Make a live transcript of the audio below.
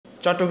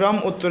চট্টগ্রাম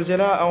উত্তর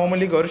জেলা আওয়ামী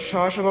লীগের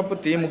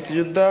সহসভাপতি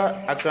মুক্তিযোদ্ধা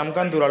আকরাম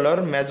খান দুলালর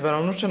মেজবান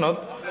অনুষ্ঠানত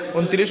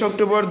 29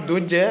 অক্টোবর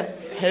দুইজে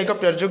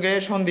হেলিকপ্টার যোগে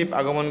সন্দীপ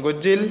আগমন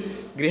গজ্জিল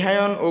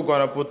গৃহায়ন ও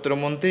গণপূর্ত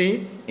মন্ত্রী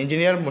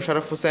ইঞ্জিনিয়ার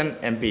মোশাররফ হোসেন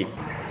এমপি।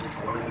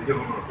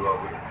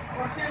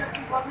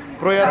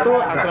 প্রয়াত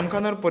আকরাম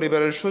খানের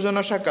পরিবারের সুজন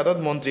সাক্ষাৎ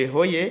মন্ত্রী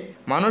হয়ে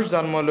মানুষ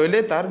জন্ম লইলে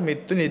তার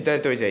মৃত্যু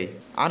নির্ধারিত হয়ে যায়।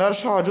 আর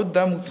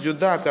সহযোদ্ধা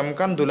মুক্তিযোদ্ধা আকরাম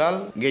খান দুলাল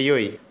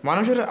গেয়ই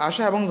মানুষের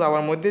আশা এবং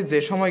যাওয়ার মধ্যে যে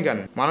সময় গান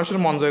মানুষের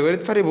মন জয়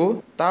করিতে পারিব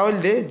তা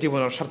হইলে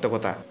জীবনের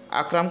সার্থকতা।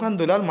 আকরাম খান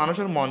দুলাল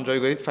মানুষের মন জয়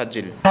করিতে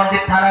পারছিল।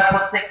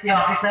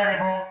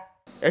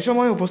 এ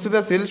সময় উপস্থিত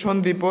আছেন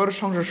সন্দীপর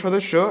সংসদ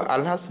সদস্য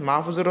আলহাজ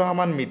মাহফুজুর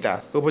রহমান মিতা,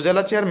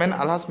 উপজেলা চেয়ারম্যান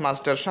আলহাজ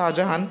মাস্টার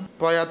শাহজাহান,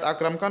 প্রয়াত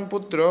আকরাম খান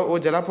পুত্র ও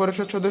জেলা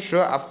পরিষদ সদস্য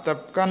আফতাব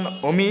খান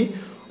অমি,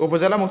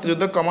 উপজেলা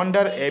মুক্তিযুদ্ধ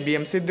কমান্ডার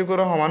ABM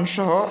সিদ্দিকুর রহমান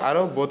সহ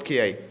আরও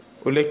বোধখিয়াই।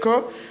 উল্লেখ্য,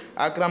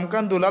 আকরাম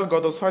খান দুলাল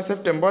গত 6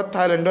 সেপ্টেম্বর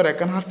থাইল্যান্ডের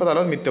একখান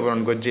হাসপাতালত মৃত্যুবরণ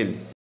করছিল।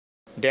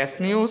 Desk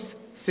news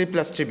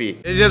Cplus TV।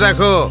 এই যে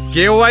দেখো,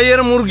 কেওয়াই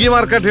এর মুরগি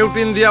মার্কা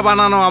ঢেউটিন দিয়া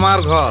বানানো আমার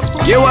ঘর।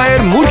 কেওয়াই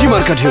এর মুরগি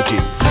মার্কা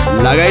ঢেউটিন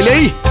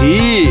লাগাইলেই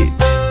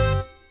হিট।